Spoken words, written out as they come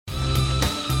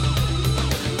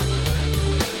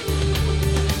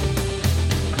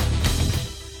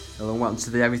welcome to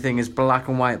the Everything is Black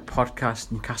and White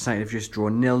podcast. Newcastle United have just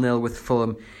drawn 0-0 with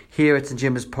Fulham here at St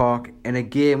James's Park in a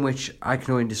game which I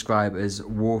can only describe as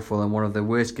woeful and one of the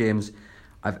worst games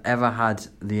I've ever had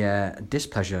the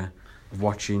displeasure of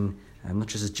watching, not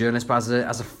just as a journalist but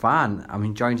as a fan.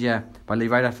 I'm joined here by Lee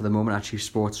Ryder for the moment, our chief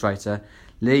sports writer.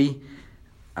 Lee,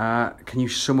 can you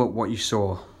sum up what you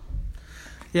saw?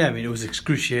 Yeah, it was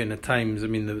excruciating at times.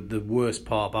 The worst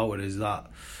part about it is that,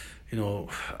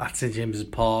 at St James's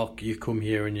Park, you come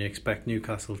here and you expect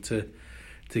Newcastle to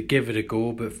give it a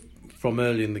go, but from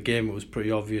early in the game it was pretty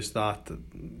obvious that,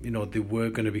 they were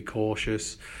going to be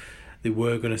cautious. They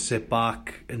were going to sit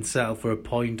back and settle for a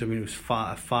point. It was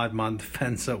a five-man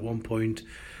defence at one point.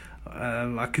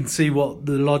 I can see what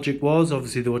the logic was.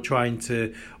 Obviously, they were trying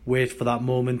to wait for that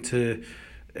moment to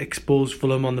expose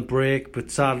Fulham on the break,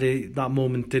 but sadly that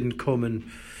moment didn't come,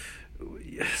 and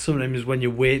sometimes when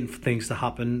you're waiting for things to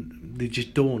happen, they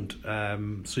just don't.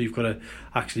 So you've got to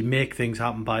actually make things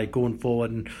happen by going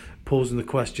forward and posing the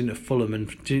question to Fulham. And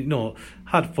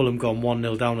had Fulham gone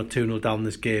 1-0 down or 2-0 down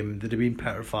this game, they'd have been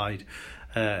petrified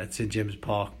at St James's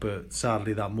Park. But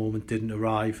sadly that moment didn't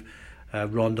arrive.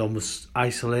 Rondon was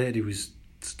isolated, he was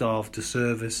starved to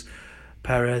service.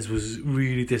 Perez was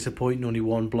really disappointing, only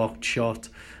one blocked shot.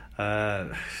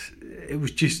 It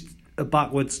was just a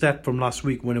backward step from last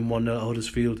week winning 1-0 at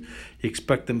Huddersfield. You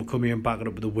expect them to come here and back it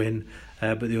up with a win,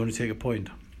 but they only take a point.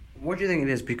 What do you think it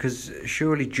is? Because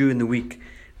surely during the week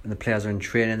when the players are in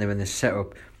training, they're in the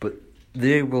setup, but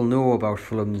they will know about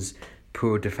Fulham's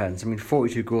poor defence.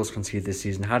 42 goals conceded this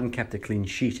season, hadn't kept a clean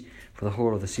sheet for the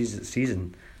whole of the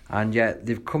season, and yet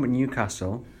they've come to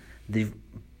Newcastle, they've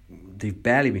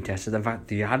barely been tested. In fact,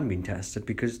 they hadn't been tested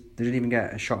because they didn't even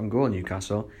get a shot on goal in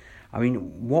Newcastle.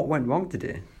 What went wrong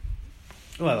today?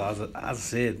 Well, as I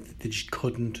said, they just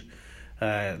couldn't.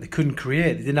 They couldn't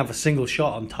create. They didn't have a single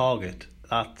shot on target.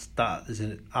 That is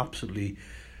an absolutely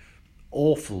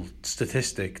awful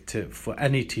statistic for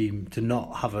any team to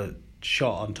not have a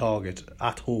shot on target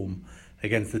at home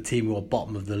against the team who are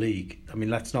bottom of the league.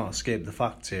 Let's not escape the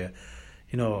facts here.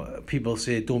 People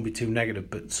say don't be too negative,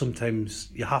 but sometimes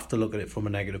you have to look at it from a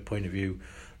negative point of view.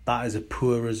 That is a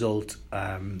poor result.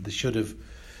 They should have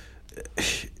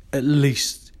at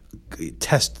least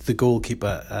tested the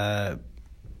goalkeeper.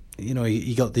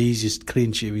 He got the easiest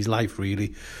clean sheet of his life,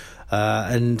 really.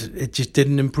 And it just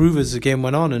didn't improve as the game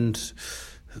went on, and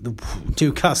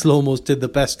Newcastle almost did the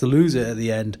best to lose it at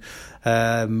the end.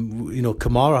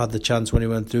 Kamara had the chance when he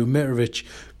went through. Mitrovic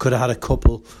could have had a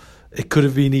couple. It could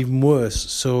have been even worse.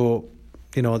 So,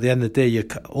 at the end of the day, you're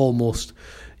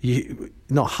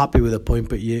not happy with a point,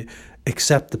 but you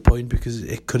accept the point because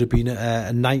it could have been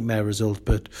a nightmare result.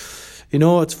 But,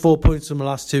 it's 4 points from the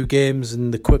last two games,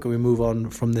 and the quicker we move on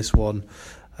from this one,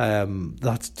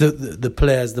 that's the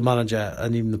players, the manager,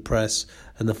 and even the press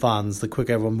and the fans, the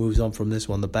quicker everyone moves on from this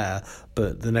one, the better.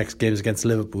 But the next game is against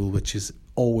Liverpool, which is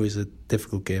always a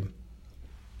difficult game.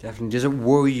 Definitely. Does it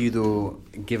worry you though,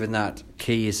 given that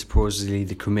Key is supposedly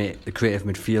the creative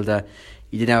midfielder?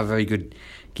 He didn't have a very good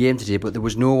game today, but there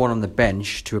was no one on the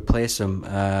bench to replace him.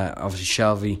 Obviously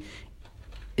Shelvey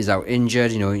is out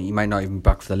injured. He might not even be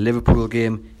back for the Liverpool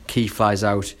game. Key flies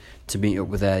out to meet up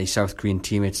with his South Korean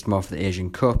teammates tomorrow for the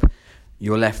Asian Cup.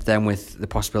 You're left then with the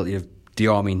possibility of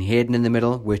Diarmi and Hayden in the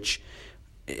middle, which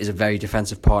is a very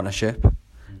defensive partnership.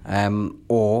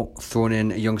 Or thrown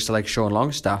in a youngster like Sean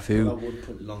Longstaff, who I would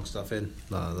put Longstaff in.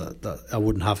 No, I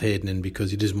wouldn't have Hayden in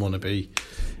because he doesn't want to be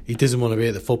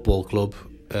at the football club.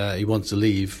 He wants to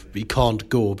leave. He can't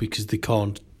go because they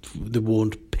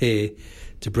won't pay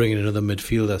to bring in another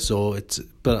midfielder.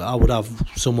 But I would have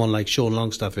someone like Sean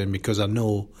Longstaff in because I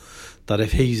know that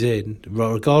if he's in,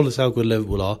 regardless how good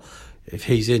Liverpool are, if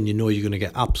he's in, you're going to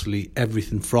get absolutely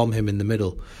everything from him in the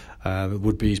middle. It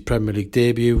would be his Premier League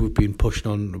debut. We've been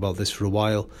pushing on about this for a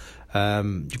while.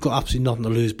 You've got absolutely nothing to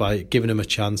lose by giving him a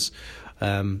chance.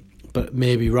 But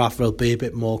maybe Rafa will be a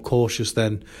bit more cautious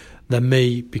than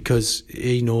me because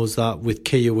he knows that with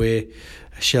Key away,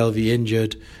 Shelvey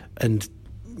injured, and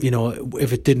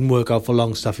if it didn't work out for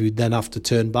Longstaff, he would then have to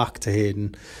turn back to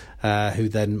Hayden, who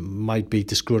then might be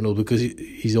disgruntled because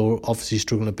he's obviously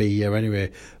struggling to be here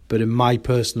anyway. But in my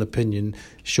personal opinion,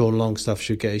 Sean Longstaff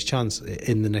should get his chance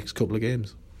in the next couple of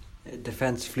games.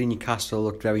 Defensively, Newcastle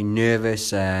looked very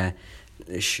nervous. Schär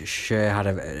had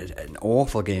an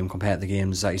awful game compared to the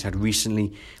games that he's had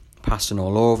recently, passing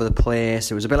all over the place.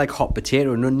 It was a bit like hot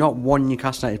potato. Not one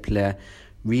Newcastle United player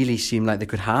really seemed like they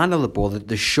could handle the ball.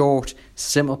 The short,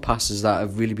 simple passes that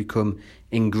have really become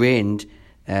ingrained,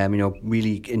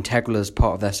 really integral as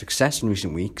part of their success in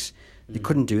recent weeks. They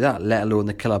couldn't do that, let alone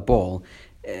the killer ball.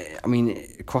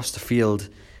 Across the field,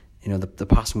 the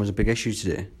passing was a big issue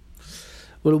today.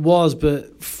 Well, it was,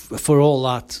 but for all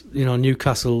that,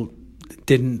 Newcastle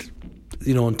didn't,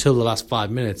 until the last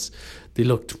 5 minutes, they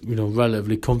looked,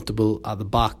 relatively comfortable at the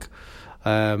back.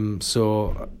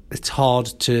 So it's hard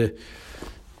to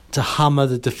hammer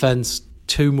the defence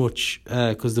too much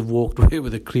because they've walked away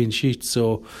with a clean sheet.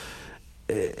 So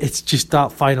it's just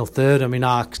that final third. I mean,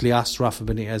 I actually asked Rafa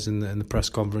Benitez in the press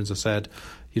conference. I said,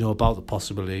 about the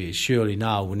possibility. Surely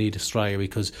now we need a striker,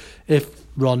 because if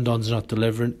Rondon's not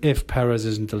delivering, if Perez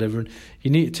isn't delivering,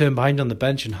 you need to turn behind on the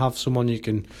bench and have someone you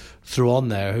can throw on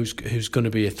there who's going to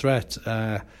be a threat.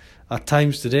 At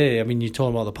times today, I mean, you're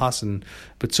talking about the passing,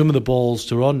 but some of the balls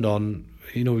to Rondon,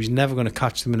 he's never going to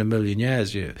catch them in a million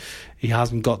years. He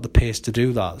hasn't got the pace to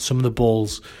do that. Some of the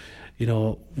balls,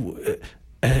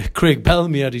 Craig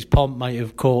Bellamy at his pomp might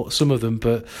have caught some of them,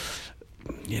 but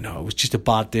it was just a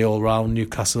bad day all round.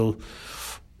 Newcastle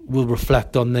will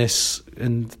reflect on this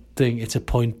and think it's a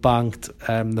point banked.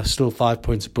 They're still 5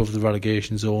 points above the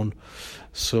relegation zone.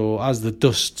 So as the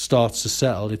dust starts to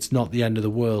settle, it's not the end of the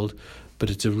world, but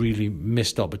it's a really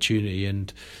missed opportunity.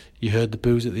 And you heard the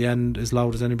boos at the end as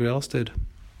loud as anybody else did.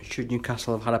 Should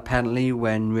Newcastle have had a penalty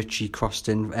when Richie crossed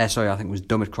in? I think it was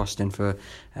Dummett crossed in for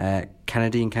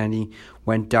Kennedy, and Kennedy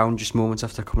went down just moments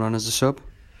after coming on as a sub?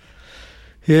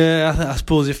 Yeah, I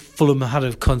suppose if Fulham had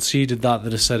have conceded that,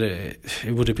 they'd have said it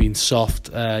would have been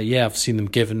soft. I've seen them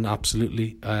given,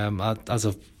 absolutely. As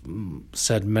I've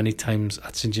said many times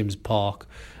at St James Park,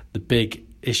 the big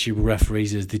issue with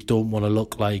referees is they don't want to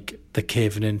look like they're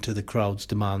caving into the crowd's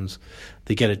demands.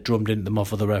 They get it drummed into them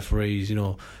off of the referees,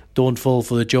 don't fall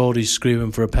for the Geordies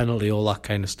screaming for a penalty, all that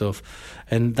kind of stuff.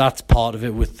 And that's part of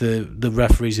it with the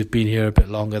referees who've been here a bit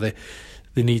longer.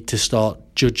 They need to start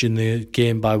judging the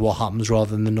game by what happens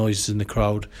rather than the noises in the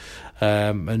crowd.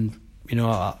 I'll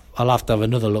have to have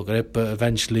another look at it, but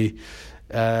eventually,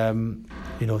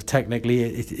 technically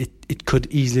it could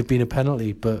easily have been a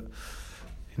penalty, but,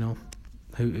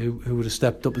 who would have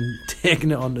stepped up and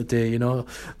taken it on today, the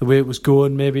way it was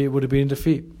going, maybe it would have been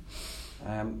defeat.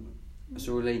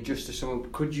 So, Lee, just to sum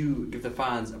up, could you give the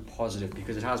fans a positive?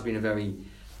 Because it has been a very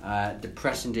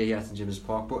depressing day at St James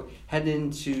Park, but heading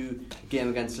into a game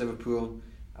against Liverpool,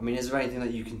 I mean, is there anything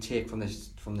that you can take from this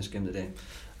game today?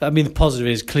 I mean, the positive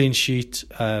is clean sheet,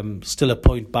 still a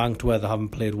point banked where they haven't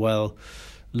played well.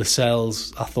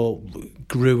 Lascelles, I thought,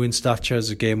 grew in stature as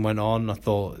the game went on. I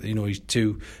thought,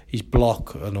 his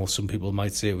block, I know some people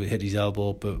might say it would hit his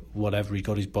elbow, but whatever, he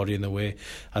got his body in the way.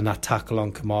 And that tackle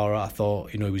on Kamara, I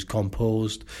thought, he was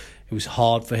composed. It was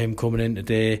hard for him coming in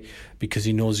today because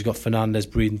he knows he's got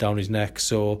Fernandes breathing down his neck.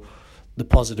 So the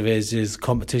positive is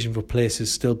competition for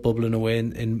places still bubbling away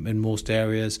in most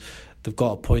areas. They've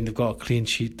got a point, they've got a clean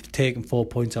sheet. They've taken 4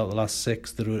 points out of the last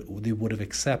 6. They would have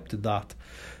accepted that.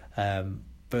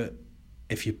 But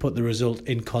if you put the result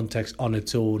in context on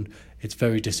its own, it's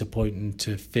very disappointing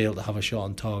to fail to have a shot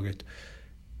on target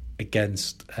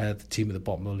against the team at the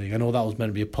bottom of the league. I know that was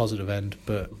meant to be a positive end,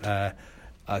 but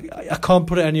I can't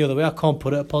put it any other way. I can't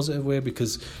put it a positive way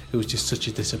because it was just such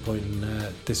a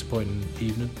disappointing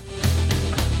evening.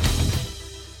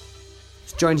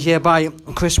 Joined here by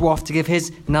Chris Waff to give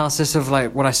his analysis of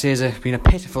what I say has been a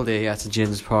pitiful day at St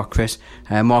James Park. Chris,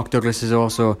 Mark Douglas has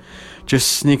also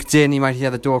just sneaked in. You might hear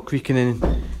the door creaking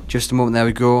in just a moment. There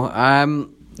we go.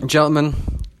 Gentlemen,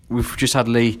 we've just had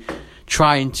Lee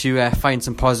trying to find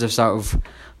some positives out of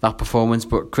that performance,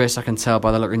 but Chris, I can tell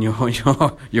by the look in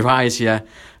your eyes here,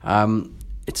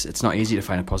 it's not easy to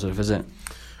find a positive, is it?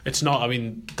 It's not. I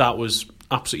mean, that was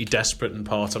absolutely desperate in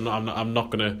part. I'm not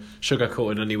going to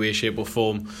sugarcoat it in any way, shape or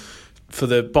form. For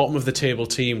the bottom of the table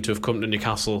team to have come to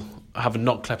Newcastle having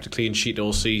not kept a clean sheet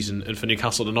all season, and for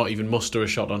Newcastle to not even muster a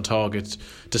shot on target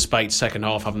despite second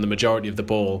half having the majority of the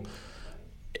ball,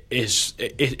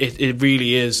 it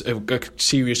really is a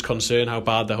serious concern how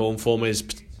bad their home form is,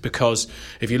 because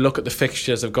if you look at the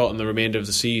fixtures they've got in the remainder of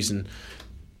the season,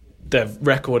 their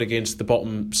record against the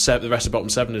rest of the bottom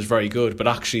 7 is very good, but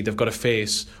actually they've got to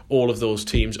face all of those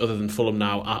teams other than Fulham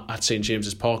now at St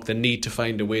James's Park. They need to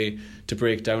find a way to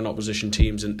break down opposition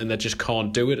teams, and they just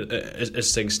can't do it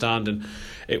as things stand. And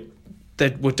they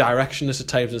were directionless at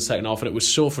times in the second half, and it was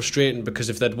so frustrating because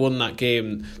if they'd won that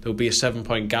game, there would be a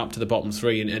 7-point gap to the bottom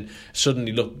 3, and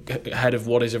suddenly look ahead of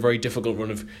what is a very difficult run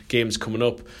of games coming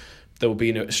up. They will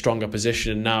be in a stronger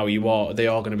position, and now they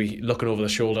are going to be looking over the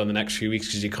shoulder in the next few weeks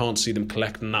because you can't see them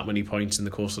collecting that many points in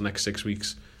the course of the next 6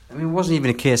 weeks. I mean, it wasn't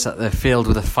even a case that they failed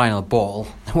with the final ball.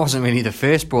 It wasn't really the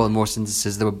first ball in most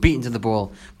instances. They were beaten to the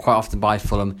ball quite often by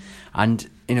Fulham, and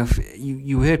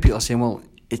you heard people saying, well,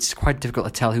 it's quite difficult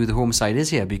to tell who the home side is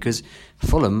here because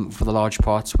Fulham, for the large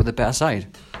parts, were the better side.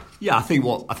 Yeah, I think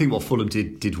what Fulham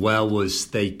did well was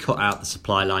they cut out the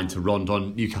supply line to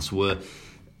Rondon. Newcastle were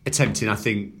attempting, I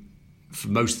think, for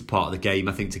most of the part of the game,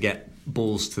 I think, to get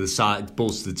balls to the side,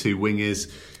 balls to the two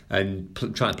wingers, and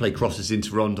try to play crosses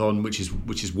into Rondon, which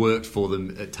has worked for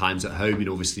them at times at home.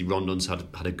 Obviously Rondon's had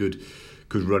a good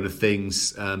run of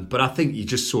things, but I think you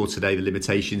just saw today the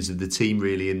limitations of the team,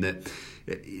 really, in that.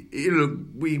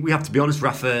 We have to be honest.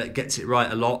 Rafa gets it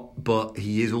right a lot, but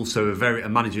he is also a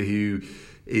manager who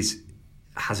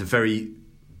has a very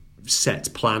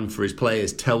set plan for his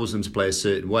players, tells them to play a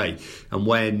certain way, and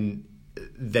when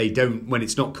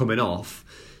it's not coming off,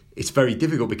 it's very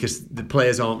difficult because the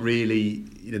players aren't really.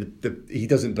 He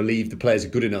doesn't believe the players are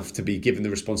good enough to be given the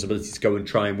responsibility to go and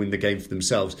try and win the game for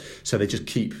themselves. So they just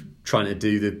keep trying to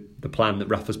do the plan that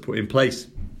Rafa's put in place,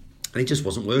 and it just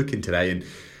wasn't working today. And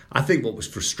I think what was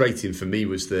frustrating for me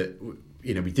was that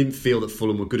we didn't feel that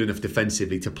Fulham were good enough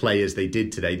defensively to play as they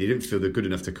did today. They didn't feel they're good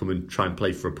enough to come and try and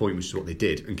play for a point, which is what they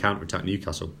did, and counter-attack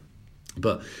Newcastle.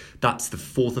 But that's the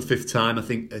fourth or fifth time I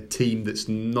think a team that's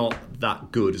not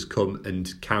that good has come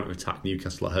and counter-attacked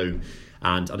Newcastle at home.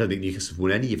 And I don't think Newcastle have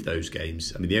won any of those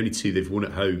games. I mean, the only two they've won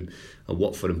at home are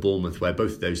Watford and Bournemouth, where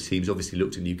both of those teams obviously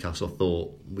looked at Newcastle,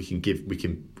 thought we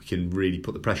can really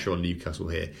put the pressure on Newcastle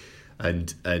here.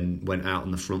 And went out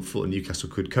on the front foot, and Newcastle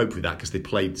could cope with that because they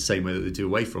played the same way that they do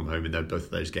away from home in both of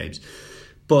those games.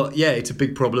 But yeah, it's a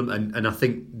big problem, and I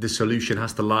think the solution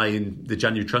has to lie in the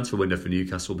January transfer window for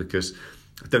Newcastle, because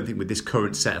I don't think with this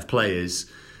current set of players,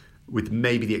 with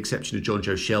maybe the exception of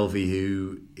Jonjo Shelvey,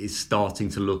 who is starting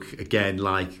to look again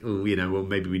like, well,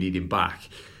 maybe we need him back.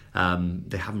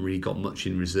 They haven't really got much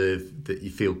in reserve that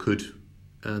you feel could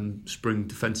spring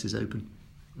defences open.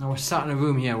 Now we're sat in a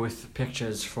room here with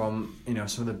pictures from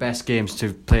some of the best games to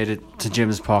have played at St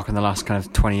James's Park in the last kind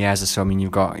of 20 years or so. I mean,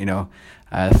 you've got the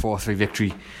 4-3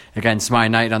 victory against Man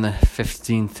United on the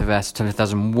 15th of September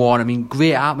 2001. I mean,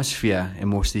 great atmosphere in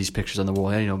most of these pictures on the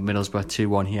wall. Middlesbrough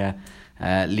 2-1 here,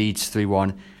 Leeds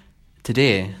 3-1.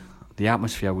 Today, the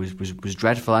atmosphere was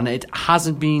dreadful, and it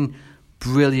hasn't been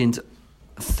brilliant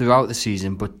throughout the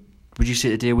season, but would you say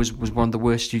today was one of the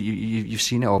worst you've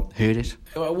seen it or heard it?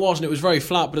 It wasn't. It was very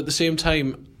flat, but at the same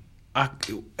time,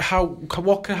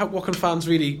 what can fans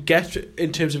really get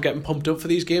in terms of getting pumped up for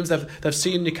these games? They've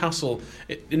seen Newcastle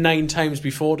 9 times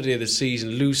before today this season,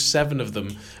 lose 7 of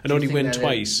them, and only win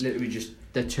twice. Literally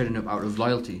they're turning up out of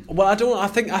loyalty. Well, I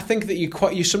think that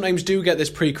you sometimes do get this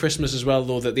pre-Christmas as well,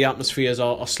 though, that the atmospheres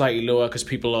are slightly lower because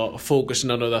people are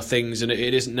focusing on other things, and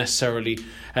it isn't necessarily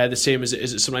the same as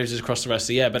it sometimes is across the rest of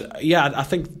the year. But yeah, I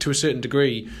think to a certain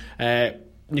degree,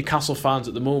 Newcastle fans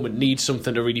at the moment need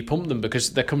something to really pump them,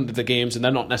 because they're coming to the games and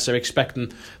they're not necessarily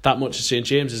expecting that much at St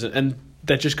James's, and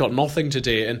they've just got nothing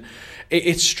today. And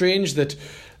it's strange that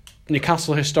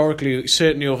Newcastle historically,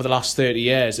 certainly over the last 30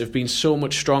 years, have been so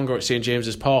much stronger at St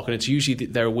James's Park, and it's usually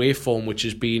their away form which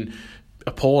has been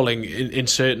appalling in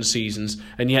certain seasons,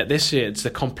 and yet this year it's the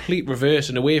complete reverse,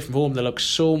 and away from home they look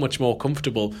so much more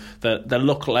comfortable, that they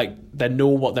look like they know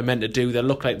what they're meant to do, they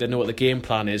look like they know what the game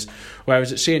plan is,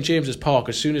 whereas at St James's Park,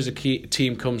 as soon as a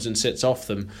team comes and sits off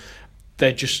them,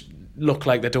 they just look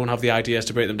like they don't have the ideas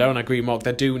to break them down. I agree, Mark,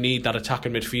 they do need that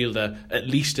attacking midfielder at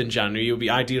least in January. It would be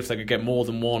ideal if they could get more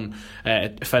than one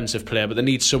offensive player, but they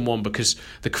need someone because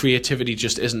the creativity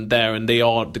just isn't there, and they're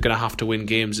going to have to win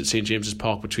games at St James's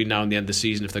Park between now and the end of the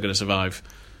season if they're going to survive.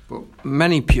 But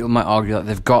many people might argue that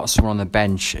they've got someone on the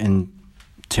bench in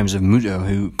terms of Muto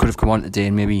who could have come on today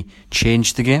and maybe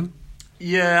changed the game.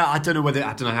 Yeah, I don't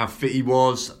know how fit he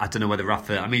was. I don't know whether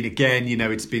Rafa. I mean, again,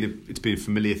 it's been a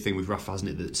familiar thing with Rafa, hasn't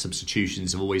it? That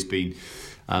substitutions have always been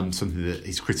something that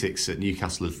his critics at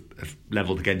Newcastle have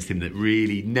levelled against him. That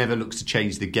really never looks to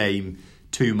change the game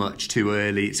too much too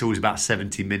early. It's always about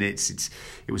 70 minutes.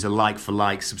 It was a like for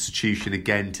like substitution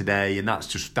again today, and that's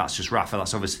just Rafa.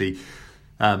 That's obviously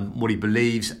what he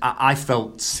believes. I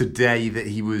felt today that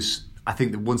he was. I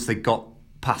think that once they got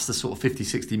past the sort of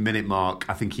 50-60 minute mark,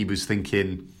 I think he was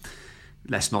thinking,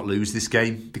 let's not lose this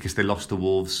game, because they lost to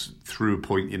Wolves through a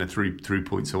point, through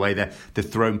points away. They've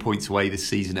thrown points away this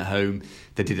season at home.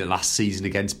 They did it last season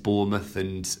against Bournemouth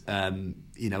and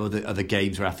other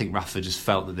games where I think Rafa just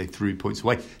felt that they threw points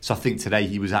away. So I think today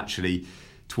he was actually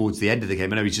towards the end of the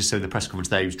game. I know he just said in the press conference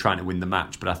there he was trying to win the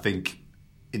match, but I think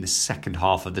in the second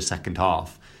half,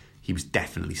 he was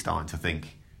definitely starting to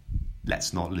think,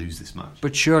 let's not lose this match.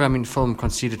 But sure, I mean, Fulham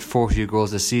conceded 40 goals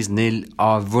this season. They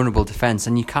are vulnerable defence,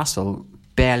 and Newcastle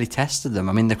barely tested them.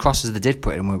 I mean, the crosses they did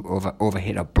put in were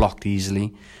overhit or blocked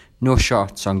easily. No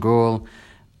shots on goal.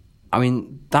 I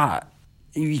mean, that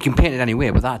you can paint it anyway,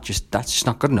 but that's just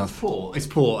not good enough. It's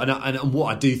poor. And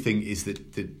what I do think is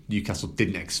that Newcastle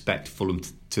didn't expect Fulham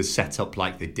to set up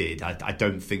like they did. I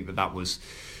don't think that was...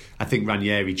 I think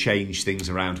Ranieri changed things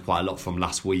around quite a lot from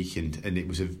last week, and it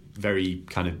was a very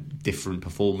kind of different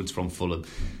performance from Fulham,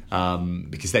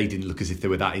 because they didn't look as if they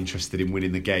were that interested in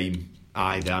winning the game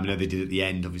either. I mean, they did at the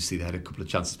end. Obviously, they had a couple of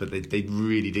chances, but they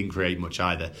really didn't create much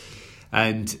either.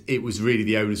 And it was really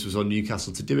the onus was on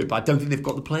Newcastle to do it. But I don't think they've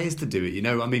got the players to do it.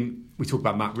 I mean, we talk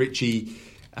about Matt Ritchie.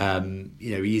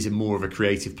 He is more of a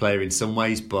creative player in some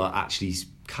ways, but actually he's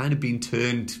kind of been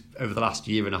turned over the last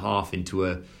year and a half into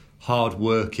a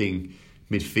hard-working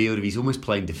midfielder. He's almost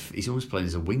playing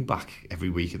as a wing back every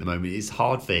week at the moment. It's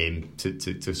hard for him to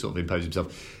sort of impose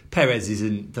himself. Perez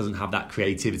doesn't have that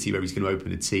creativity where he's going to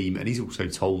open a team, and he's also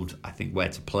told, I think, where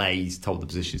to play. He's told the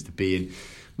positions to be in.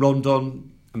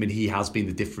 Rondon, I mean, he has been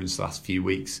the difference the last few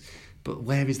weeks, but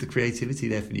where is the creativity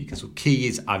there for Newcastle?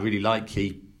 I really like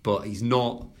Key, but he's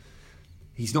not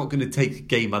going to take the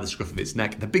game by the scruff of its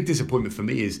neck. The big disappointment for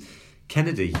me is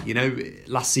Kennedy.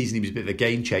 Last season he was a bit of a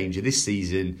game changer. This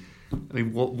season, I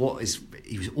mean,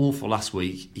 he was awful last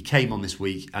week. He came on this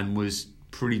week and was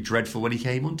pretty dreadful when he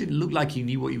came on. Didn't look like he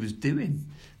knew what he was doing.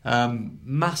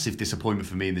 Massive disappointment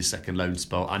for me in this second loan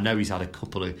spell. I know he's had a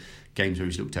couple of games where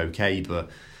he's looked okay, but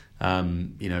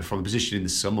from a position in the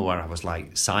summer where I was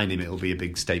like, sign him, it'll be a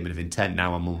big statement of intent.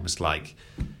 Now I'm almost like,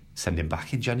 send him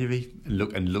back in January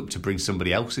and look to bring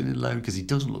somebody else in loan, because he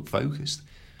doesn't look focused.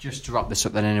 Just to wrap this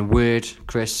up then in a word,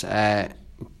 Chris,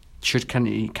 should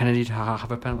Kennedy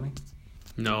have a penalty?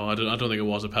 No, I don't think it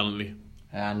was a penalty.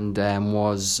 And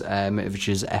was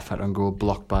Mitrovic's effort on goal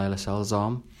blocked by Lascelles'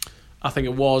 arm? I think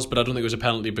it was, but I don't think it was a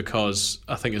penalty because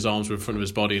I think his arms were in front of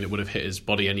his body and it would have hit his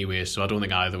body anyway, so I don't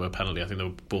think either were a penalty. I think they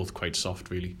were both quite soft,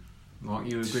 really. Mark,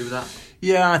 you agree with that?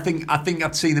 Yeah, I think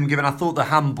I'd seen them given. I thought the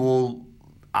handball,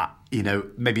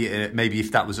 maybe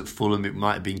if that was at Fulham it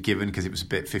might have been given because it was a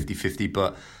bit 50-50,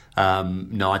 but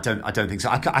no, I don't think so.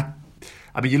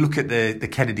 I mean, you look at the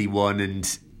Kennedy one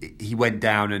and he went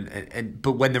down,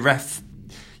 but when the ref,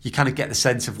 you kind of get the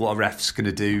sense of what a ref's going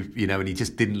to do, and he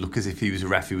just didn't look as if he was a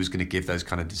ref who was going to give those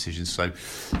kind of decisions. So,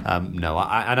 no,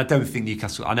 I don't think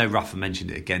Newcastle... I know Rafa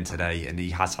mentioned it again today, and he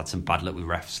has had some bad luck with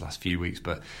refs the last few weeks,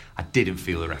 but I didn't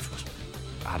feel the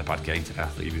ref had a bad game today. I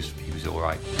thought he was all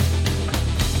right.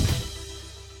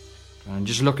 And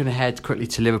just looking ahead quickly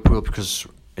to Liverpool, because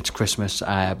it's Christmas.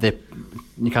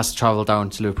 Newcastle travel down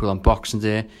to Liverpool on Boxing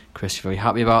Day. Chris, you're very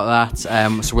happy about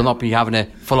that. So we'll not be having a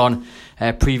full-on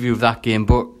preview of that game.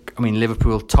 But, I mean,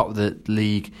 Liverpool, top of the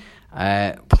league,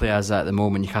 players at the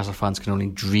moment, Newcastle fans can only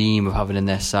dream of having in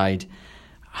their side.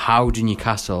 How do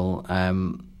Newcastle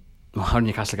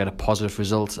get a positive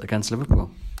result against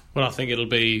Liverpool? Well, I think it'll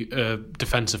be a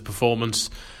defensive performance.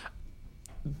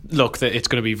 Look, it's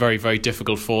going to be very, very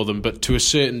difficult for them, but to a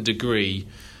certain degree,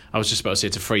 I was just about to say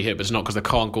it's a free hit, but it's not because they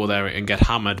can't go there and get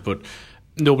hammered, but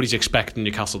nobody's expecting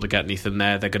Newcastle to get anything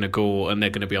there. They're going to go and they're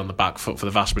going to be on the back foot for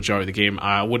the vast majority of the game.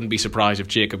 I wouldn't be surprised if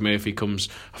Jacob Murphy comes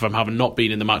from having not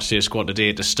been in the matchday squad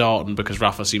today to starting because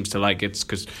Rafa seems to like it,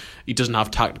 because he doesn't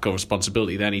have tactical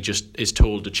responsibility then. He just is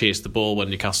told to chase the ball when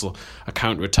Newcastle are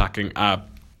counter-attacking.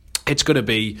 It's going to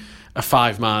be a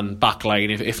 5-man back line,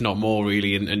 if not more,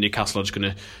 really, and Newcastle are just going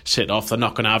to sit off. They're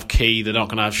not going to have Key, they're not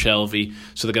going to have Shelvey,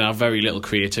 so they're going to have very little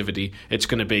creativity. It's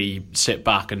going to be sit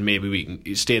back and maybe we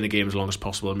can stay in the game as long as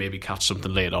possible and maybe catch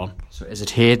something late on. So is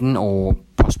it Hayden or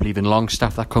possibly even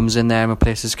Longstaff that comes in there and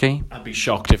replaces Key? I'd be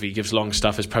shocked if he gives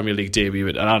Longstaff his Premier League debut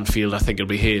at Anfield. I think it'll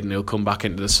be Hayden who'll come back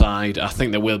into the side. I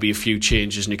think there will be a few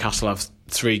changes. Newcastle have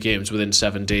 3 games within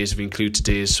 7 days if you include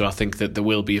today's, so I think that there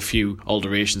will be a few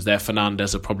alterations there.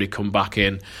 Fernandes will probably come back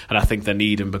in, and I think they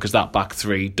need him because that back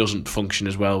 3 doesn't function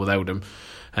as well without him.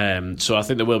 So I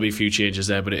think there will be a few changes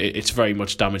there, but it's very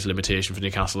much damage limitation for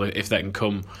Newcastle. If they can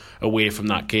come away from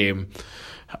that game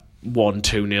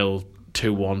 1-2-0,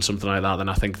 2-1, something like that, then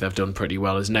I think they've done pretty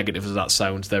well. As negative as that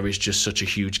sounds, there is just such a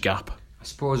huge gap. I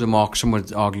suppose, Mark, some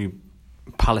would argue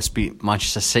Palace beat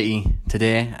Manchester City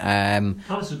today.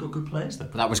 Palace have got good players though.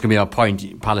 That was going to be our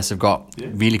point. Palace have got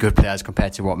really good players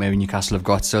compared to what maybe Newcastle have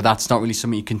got, so that's not really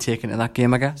something you can take into that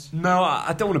game, I guess. No,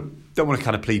 I don't want to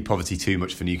kind of plead poverty too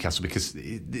much for Newcastle because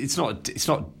it's not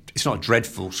a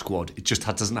dreadful squad. It just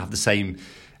doesn't have the same.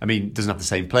 Doesn't have the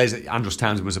same players. Andros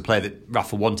Townsend was a player that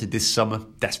Rafa wanted this summer,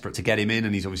 desperate to get him in,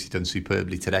 and he's obviously done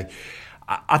superbly today.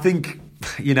 I think,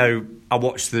 I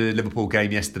watched the Liverpool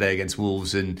game yesterday against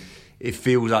Wolves, and it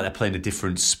feels like they're playing a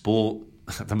different sport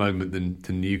at the moment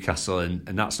than Newcastle, and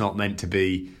that's not meant to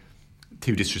be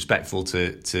too disrespectful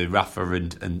to Rafa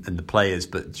and the players,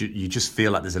 but you just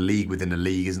feel like there's a league within a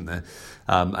league, isn't there?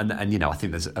 And I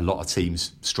think there's a lot of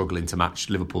teams struggling to match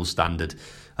Liverpool's standard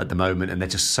at the moment, and they're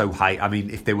just so high. I mean,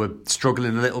 if they were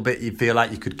struggling a little bit, you'd feel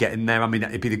like you could get in there. I mean,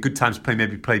 it'd be the good times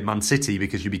to play Man City,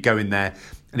 because you'd be going there,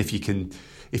 and if you can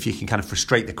kind of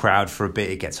frustrate the crowd for a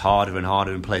bit, it gets harder and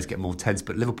harder and players get more tense.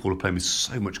 But Liverpool are playing with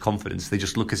so much confidence. They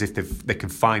just look as if they can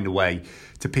find a way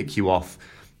to pick you off.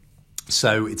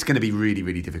 So it's going to be really,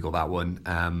 really difficult, that one.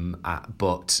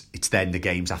 But it's then the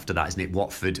games after that, isn't it?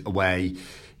 Watford away.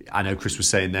 I know Chris was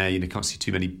saying there, can't see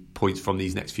too many points from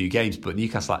these next few games, but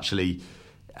Newcastle actually,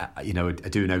 are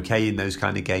doing okay in those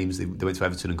kind of games. They went to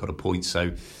Everton and got a point.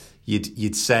 So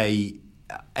you'd say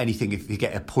anything if they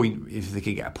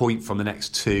can get a point from the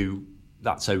next two,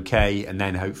 that's okay, and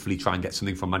then hopefully try and get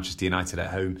something from Manchester United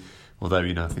at home. Although,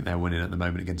 I think they're winning at the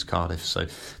moment against Cardiff. So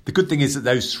the good thing is that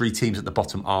those three teams at the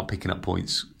bottom aren't picking up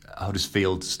points.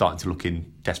 Huddersfield starting to look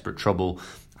in desperate trouble.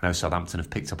 I know Southampton have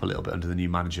picked up a little bit under the new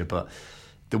manager, but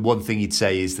the one thing you'd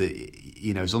say is that,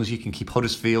 as long as you can keep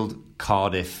Huddersfield,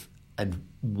 Cardiff and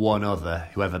one other,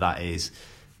 whoever that is,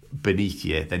 beneath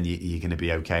you, then you're going to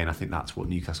be okay. And I think that's what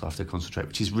Newcastle have to concentrate,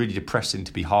 which is really depressing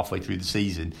to be halfway through the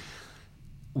season.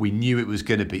 We knew it was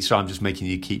going to be, so I'm just making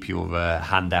you keep your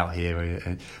hand out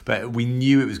here, but we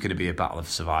knew it was going to be a battle of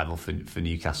survival for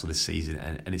Newcastle this season,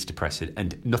 and it's depressing,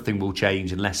 and nothing will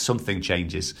change unless something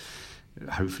changes.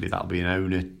 Hopefully that'll be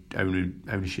an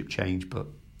ownership change, but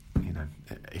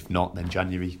if not, then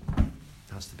January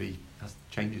has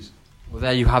changes. Well,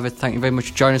 there you have it. Thank you very much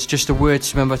for joining us. Just a word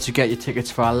to remember to get your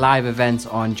tickets for our live event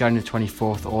on January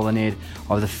 24th, all in aid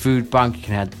of the food bank.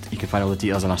 You can find all the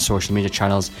details on our social media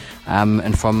channels.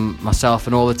 And from myself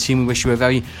and all the team, we wish you a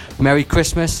very Merry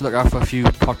Christmas. Look out for a few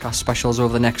podcast specials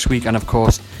over the next week, and of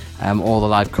course, all the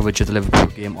live coverage of the Liverpool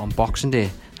game on Boxing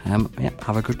Day.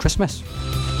 Have a good Christmas.